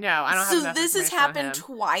guy. No, I don't have enough information. So this has happened on him.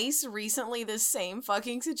 Twice recently, this same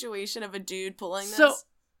fucking situation of a dude pulling this? So,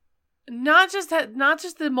 not just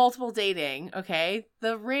the multiple dating, okay?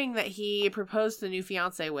 The ring that he proposed to the new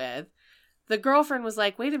fiance with, the girlfriend was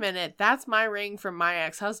like, wait a minute, that's my ring from my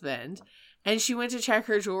ex-husband. And she went to check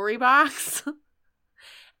her jewelry box.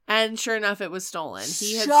 And sure enough, it was stolen.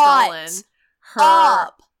 He had stolen her...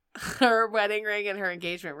 her wedding ring and her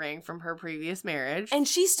engagement ring from her previous marriage. And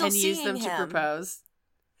she's still and seeing used them him. to propose.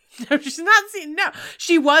 No, she's not seeing. No,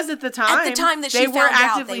 she was at the time. At the time that she found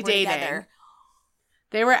out they were together.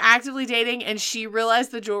 They were actively dating, and she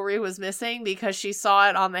realized the jewelry was missing because she saw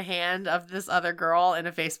it on the hand of this other girl in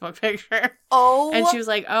a Facebook picture. Oh. And she was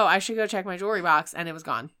like, oh, I should go check my jewelry box, and it was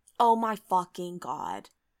gone. Oh my fucking God.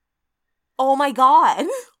 Oh my God.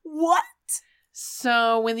 What?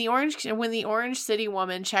 So when the Orange City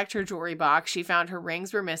woman checked her jewelry box, she found her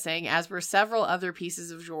rings were missing, as were several other pieces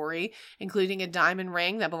of jewelry, including a diamond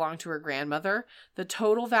ring that belonged to her grandmother. The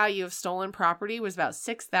total value of stolen property was about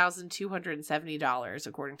 $6,270,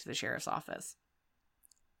 according to the sheriff's office.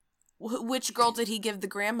 Which girl did he give the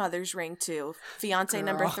grandmother's ring to? Fiance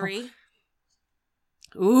number 3?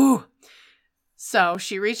 Ooh. So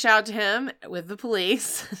she reached out to him with the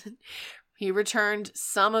police. He returned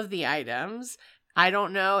some of the items. I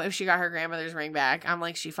don't know if she got her grandmother's ring back. I'm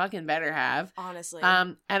like, she fucking better have. Honestly.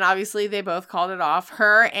 And obviously they both called it off,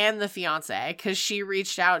 her and the fiance, because she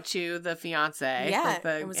reached out to the fiance in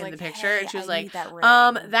the picture. Hey, and she was like,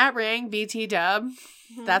 that ring, BT dub,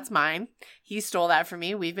 that's mine. He stole that from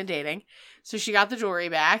me. We've been dating. So she got the jewelry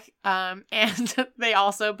back. And they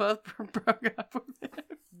also both broke up with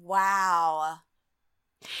him. Wow.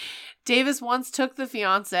 Davis once took the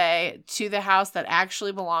fiance to the house that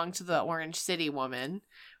actually belonged to the Orange City woman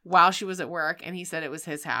while she was at work, and he said it was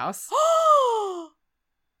his house.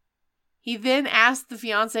 He then asked the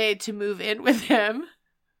fiance to move in with him.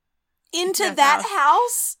 Into that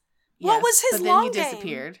house? Yes, what was his long game? Then he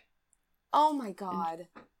disappeared. Oh my God.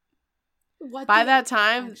 By that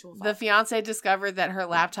time, the fiance discovered that her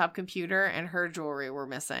laptop computer and her jewelry were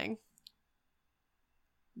missing.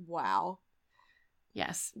 Wow.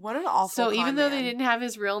 Yes. What an awful So even though they didn't have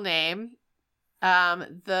his real name,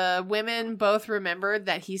 the women both remembered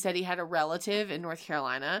that he said he had a relative in North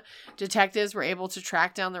Carolina. Detectives were able to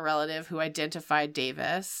track down the relative who identified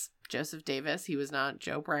Davis, Joseph Davis. He was not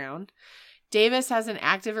Joe Brown. Davis has an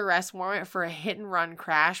active arrest warrant for a hit-and-run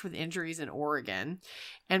crash with injuries in Oregon,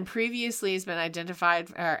 and previously has been identified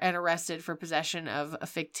and arrested for possession of a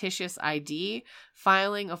fictitious ID,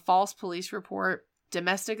 filing a false police report,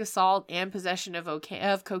 domestic assault, and possession of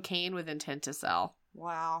cocaine with intent to sell.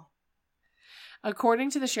 Wow. According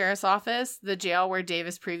to the sheriff's office, the jail where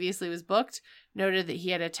Davis previously was booked noted that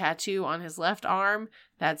he had a tattoo on his left arm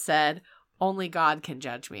that said, "Only God can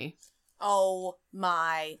judge me." Oh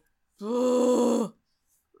my. God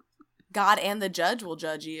and the judge will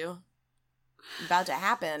judge you. About to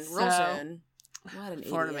happen real soon. What an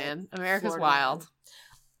Florida idiot. man. America's Florida wild. Man.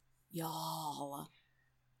 Y'all.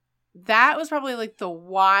 That was probably like the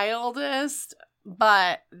wildest,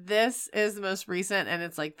 but this is the most recent, and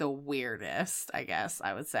it's like the weirdest, I guess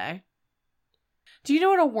I would say. Do you know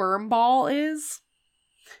what a worm ball is?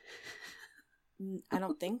 I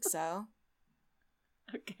don't think so.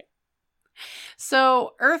 Okay.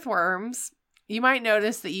 So earthworms, you might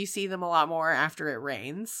notice that you see them a lot more after it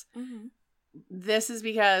rains. Mm-hmm. This is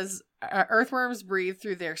because earthworms breathe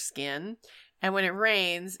through their skin. And when it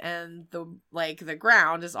rains and the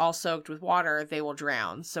ground is all soaked with water, they will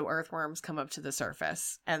drown. So earthworms come up to the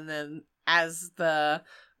surface. And then as the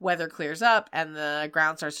weather clears up and the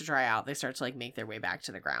ground starts to dry out, they start to make their way back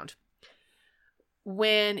to the ground.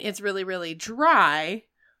 When it's really, really dry,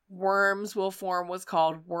 worms will form what's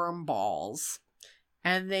called worm balls.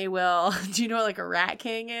 And they will, do you know what a rat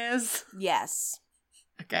king is? Yes.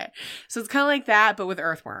 Okay. So it's kind of like that, but with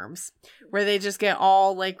earthworms, where they just get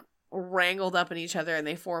all wrangled up in each other and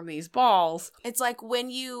they form these balls. It's like when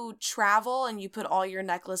you travel and you put all your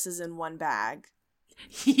necklaces in one bag.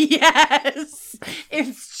 Yes.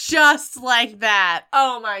 It's just like that.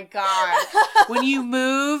 Oh my God. When you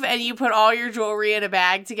move and you put all your jewelry in a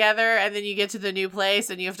bag together and then you get to the new place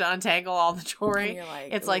and you have to untangle all the jewelry.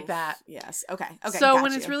 It's like that. Yes. Okay. So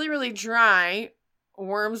when it's really, really dry,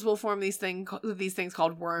 worms will form these things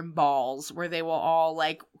called worm balls, where they will all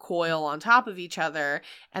coil on top of each other,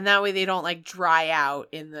 and that way they don't dry out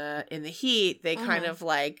in the heat. They kind of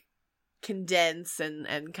condense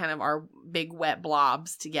and kind of are big wet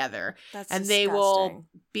blobs together. That's and disgusting. They will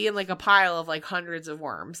be in a pile of hundreds of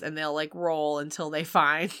worms, and they'll roll until they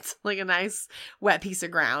find a nice wet piece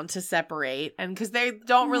of ground to separate. And because they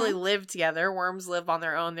don't really live together, worms live on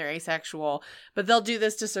their own, they're asexual, but they'll do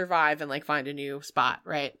this to survive and find a new spot,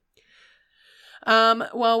 right?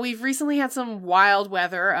 Well, we've recently had some wild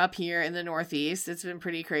weather up here in the Northeast. It's been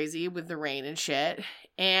pretty crazy with the rain and shit.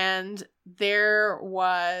 And there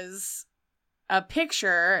was a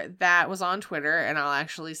picture that was on Twitter, and I'll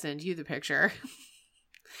actually send you the picture.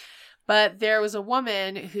 But there was a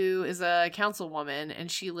woman who is a councilwoman,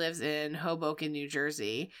 and she lives in Hoboken, New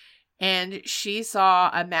Jersey. And she saw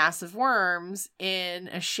a mass of worms in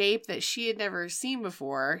a shape that she had never seen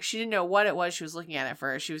before. She didn't know what it was she was looking at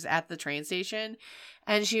first. She was at the train station,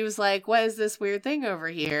 and she was like, what is this weird thing over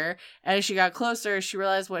here? And as she got closer, she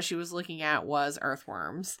realized what she was looking at was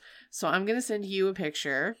earthworms. So I'm going to send you a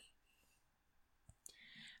picture.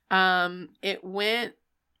 It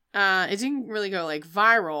didn't really go like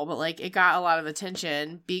viral, but like it got a lot of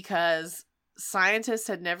attention because scientists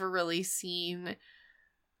had never really seen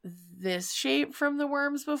this shape from the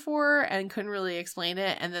worms before and couldn't really explain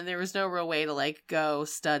it. And then there was no real way to like go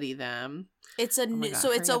study them. It's a new,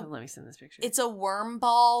 so it's a, let me send this picture. It's a worm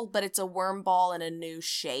ball, but it's a worm ball in a new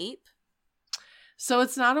shape. So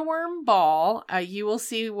it's not a worm ball. You will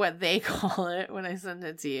see what they call it when I send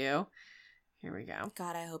it to you. Here we go.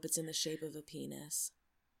 God, I hope it's in the shape of a penis.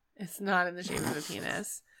 It's not in the shape of a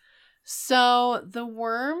penis. So the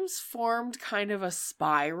worms formed kind of a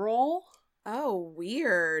spiral. Oh,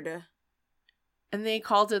 weird. And they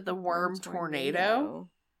called it the worm tornado.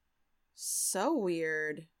 So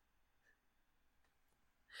weird.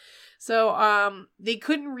 So they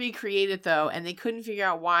couldn't recreate it though, and they couldn't figure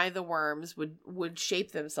out why the worms would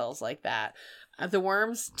shape themselves like that. The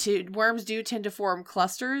worms do tend to form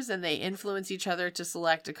clusters, and they influence each other to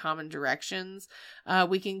select a common directions.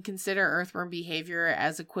 We can consider earthworm behavior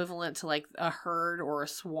as equivalent to like a herd or a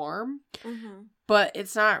swarm, but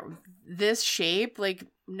it's not this shape. Like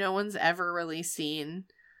no one's ever really seen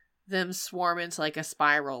them swarm into like a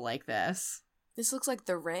spiral like this. This looks like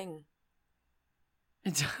The Ring.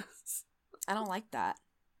 It does. I don't like that.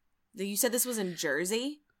 You said this was in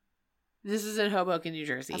Jersey? This is in Hoboken, New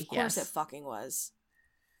Jersey. Of course it fucking was.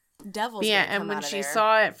 Devil's yeah, and when she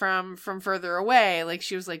saw it from further away, like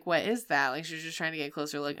she was like, what is that? Like she was just trying to get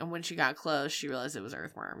closer look, and when she got close, she realized it was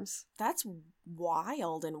earthworms. That's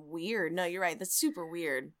wild and weird. No, you're right. That's super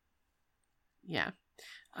weird. Yeah.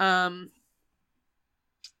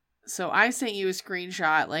 So I sent you a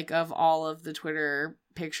screenshot like of all of the Twitter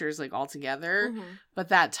pictures like all together, but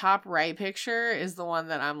that top right picture is the one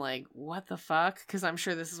that I'm like, what the fuck? Because I'm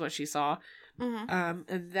sure this is what she saw.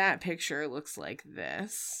 And that picture looks like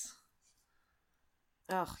this.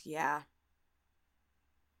 Oh yeah,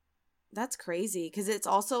 that's crazy. Because it's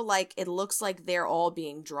also like it looks like they're all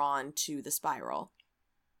being drawn to the spiral.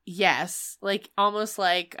 Yes, like almost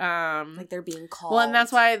like they're being called. Well, and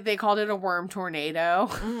that's why they called it a worm tornado.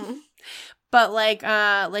 But like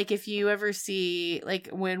if you ever see like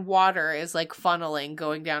when water is like funneling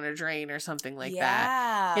going down a drain or something like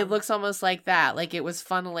that, it looks almost like that. Like it was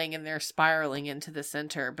funneling and they're spiraling into the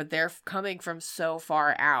center, but they're coming from so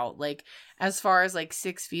far out, like as far as like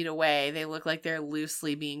 6 feet away. They look like they're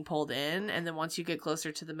loosely being pulled in, and then once you get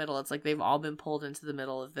closer to the middle, it's like they've all been pulled into the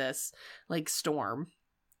middle of this like storm.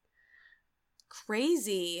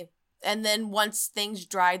 Crazy. And then once things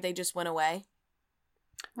dried, they just went away.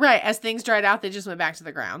 Right. As things dried out, they just went back to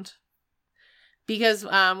the ground. Because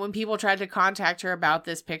when people tried to contact her about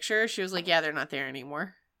this picture, she was like, yeah, they're not there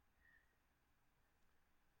anymore.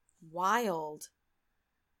 Wild.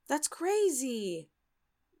 That's crazy.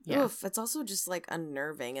 Yeah. Oof. It's also just like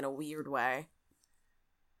unnerving in a weird way.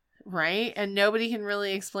 Right? And nobody can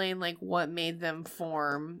really explain like what made them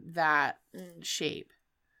form that shape.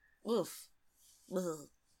 Oof. Ugh.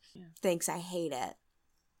 Yeah. Thanks, I hate it.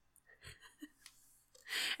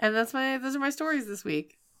 And those are my stories this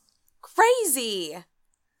week. Crazy.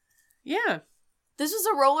 Yeah. This was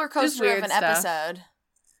a roller coaster of an episode.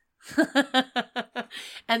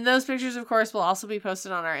 And those pictures, of course, will also be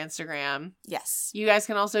posted on our Instagram. Yes. You guys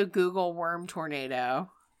can also Google worm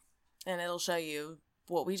tornado. And it'll show you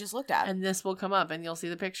what we just looked at. And this will come up and you'll see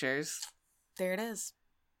the pictures. There it is.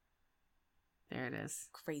 There it is.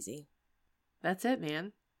 Crazy. That's it,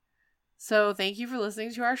 man. So thank you for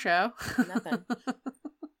listening to our show. Nothing.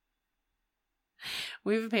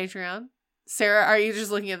 We have a Patreon. Sarah, are you just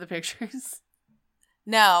looking at the pictures?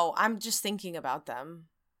 No, I'm just thinking about them.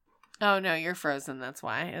 Oh, no, you're frozen. That's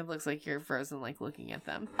why. It looks like you're frozen, like looking at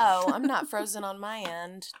them. Oh, I'm not frozen on my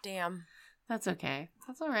end. Damn. That's okay.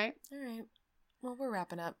 That's all right. All right. Well, we're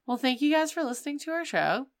wrapping up. Well, thank you guys for listening to our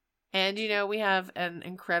show. And, we have an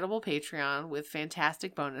incredible Patreon with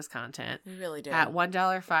fantastic bonus content. We really do. At $1,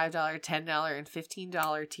 $5, $10, and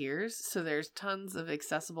 $15 tiers. So there's tons of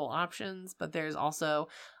accessible options, but there's also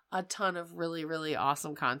a ton of really, really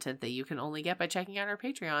awesome content that you can only get by checking out our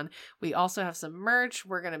Patreon. We also have some merch.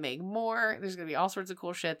 We're going to make more. There's going to be all sorts of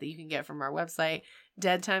cool shit that you can get from our website,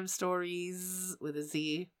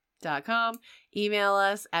 deadtimestories.com. Email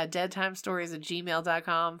us at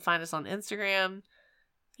deadtimestories@gmail.com. Find us on Instagram.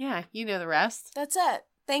 Yeah, you know the rest. That's it.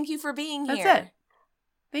 Thank you for being here. That's it.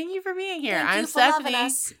 Thank you for being here. Thank I'm you for Stephanie. loving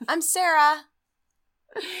us. I'm Sarah.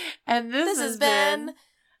 And this has been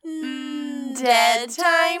Dead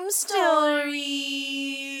Time Stories.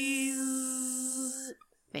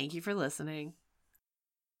 Thank you for listening.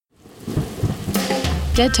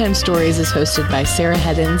 Dead Time Stories is hosted by Sarah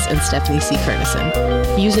Heddens and Stephanie C.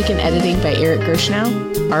 Kernison. Music and editing by Eric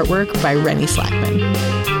Gershnow. Artwork by Rennie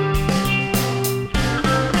Slackman.